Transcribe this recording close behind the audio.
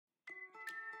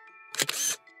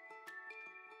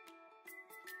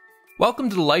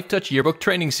Welcome to the Lifetouch Yearbook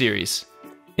training series.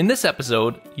 In this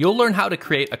episode, you'll learn how to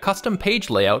create a custom page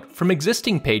layout from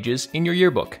existing pages in your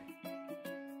yearbook.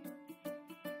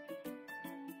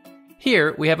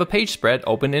 Here, we have a page spread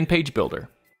open in Page Builder.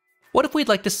 What if we'd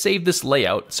like to save this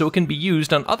layout so it can be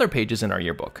used on other pages in our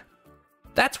yearbook?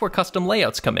 That's where custom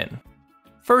layouts come in.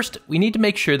 First, we need to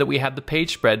make sure that we have the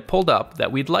page spread pulled up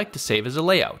that we'd like to save as a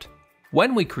layout.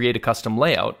 When we create a custom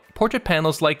layout, portrait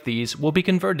panels like these will be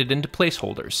converted into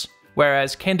placeholders,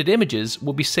 whereas candid images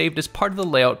will be saved as part of the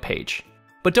layout page.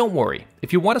 But don't worry,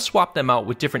 if you want to swap them out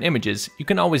with different images, you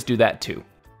can always do that too.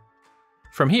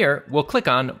 From here, we'll click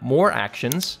on More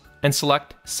Actions and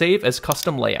select Save as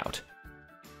Custom Layout.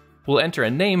 We'll enter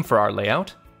a name for our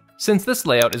layout. Since this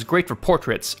layout is great for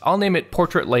portraits, I'll name it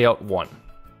Portrait Layout 1.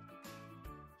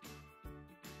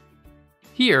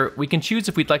 Here, we can choose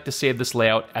if we'd like to save this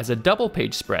layout as a double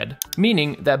page spread,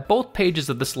 meaning that both pages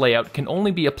of this layout can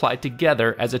only be applied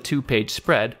together as a two-page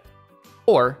spread,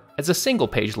 or as a single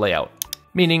page layout,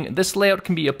 meaning this layout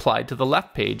can be applied to the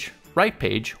left page, right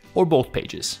page, or both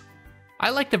pages.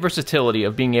 I like the versatility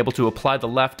of being able to apply the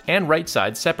left and right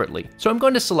sides separately, so I'm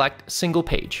going to select Single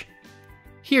Page.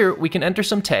 Here, we can enter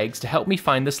some tags to help me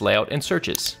find this layout in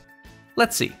searches.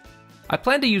 Let's see. I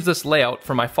plan to use this layout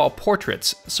for my fall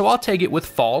portraits, so I'll tag it with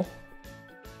Fall,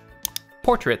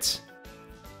 Portraits,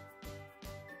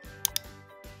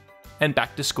 and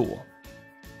Back to School.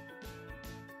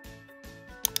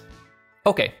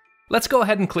 Okay, let's go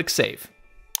ahead and click Save.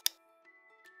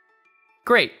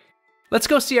 Great! Let's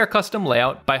go see our custom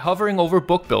layout by hovering over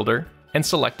Book Builder and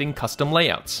selecting Custom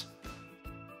Layouts.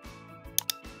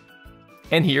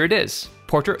 And here it is,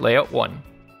 Portrait Layout 1.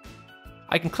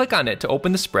 I can click on it to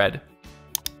open the spread,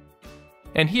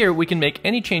 and here we can make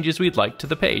any changes we'd like to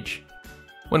the page.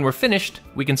 When we're finished,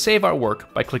 we can save our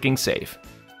work by clicking Save.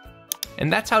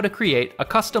 And that's how to create a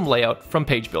custom layout from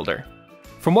Page Builder.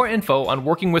 For more info on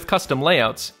working with custom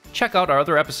layouts, check out our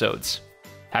other episodes.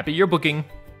 Happy yearbooking!